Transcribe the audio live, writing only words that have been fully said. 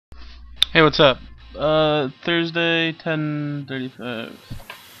Hey, what's up? Thursday,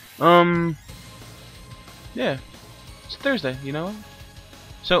 10:35. Yeah, it's Thursday, you know?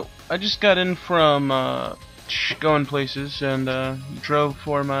 So, I just got in from, going places and, drove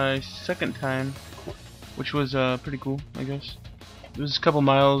for my second time, which was, pretty cool, I guess. It was a couple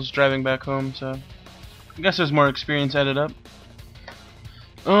miles driving back home, so I guess there's more experience added up.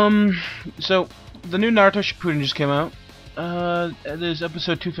 So, the new Naruto Shippuden just came out. It is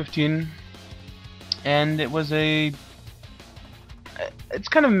episode 215. And it was it's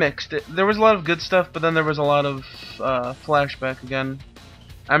kind of mixed. There was a lot of good stuff, but then there was a lot of flashback again.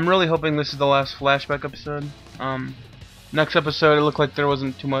 I'm really hoping this is the last flashback episode. Next episode it looked like there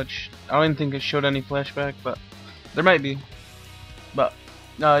wasn't too much. I don't even think it showed any flashback, but there might be. But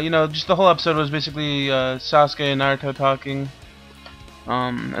you know, just the whole episode was basically Sasuke and Naruto talking,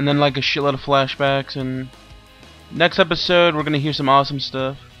 and then like a shitload of flashbacks. And next episode we're gonna hear some awesome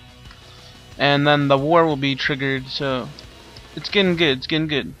stuff. And then the war will be triggered, so it's getting good. It's getting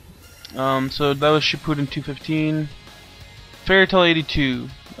good. So that was Shippuden 215. Fairy Tail 82.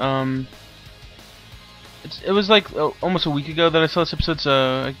 It was like almost a week ago that I saw this episode,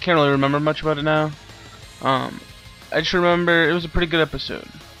 so I can't really remember much about it now. I just remember it was a pretty good episode.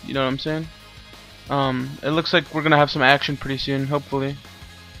 You know what I'm saying? It looks like we're gonna have some action pretty soon, hopefully.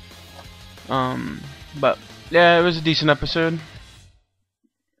 But yeah, it was a decent episode.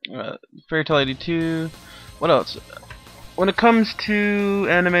 Fairy Tail 82. What else? When it comes to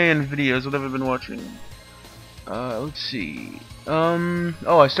anime and videos, what have I been watching? Let's see.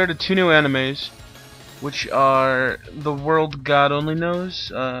 Oh, I started 2 new animes, which are The World God Only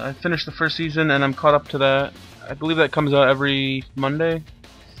Knows. I finished the first season and I'm caught up to that. I believe that comes out every Monday.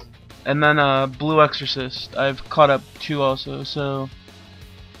 And then Blue Exorcist. I've caught up to also. So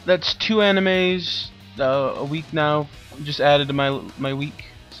that's 2 animes a week now. Just added to my week.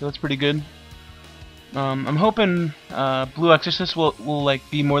 So that's pretty good. I'm hoping Blue Exorcist will like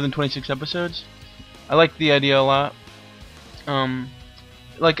be more than 26 episodes. I like the idea a lot.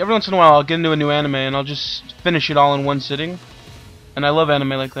 Like every once in a while I'll get into a new anime and I'll just finish it all in one sitting. And I love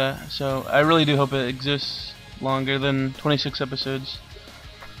anime like that. So I really do hope it exists longer than 26 episodes.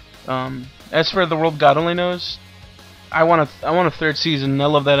 As for The World God Only Knows, I want a 3rd season. I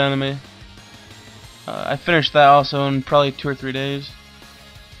love that anime. I finished that also in probably 2 or 3 days.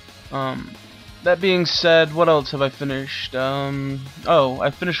 That being said, what else have I finished? Oh,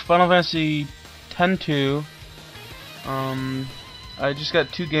 I finished Final Fantasy X-2. I just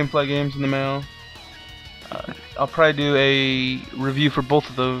got 2 Gamefly games in the mail. I'll probably do a review for both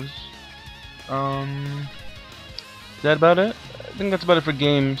of those. Is that about it? I think that's about it for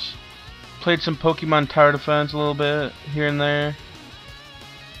games. Played some Pokemon Tower Defense a little bit here and there.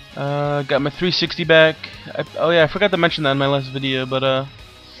 Got my 360 back. Oh yeah, I forgot to mention that in my last video, but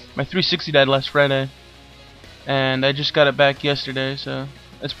my 360 died last Friday, and I just got it back yesterday, so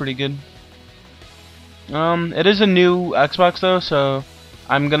that's pretty good. It is a new Xbox though, so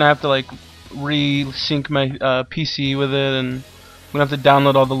I'm gonna have to like re-sync my PC with it, and I'm gonna have to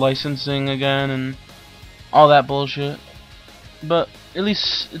download all the licensing again and all that bullshit. But at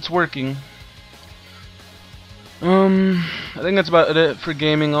least it's working. I think that's about it for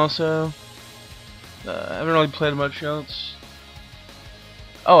gaming also. I haven't really played much else.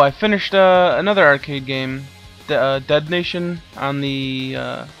 Oh, I finished another arcade game, Dead Nation, on the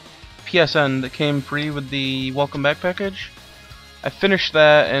PSN that came free with the Welcome Back package. I finished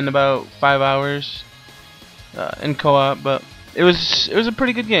that in about 5 hours in co-op, but it was a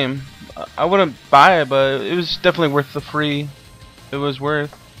pretty good game. I wouldn't buy it, but it was definitely worth the free. It was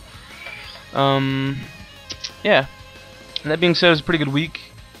worth. Yeah. That being said, it was a pretty good week.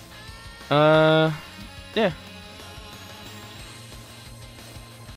 Yeah.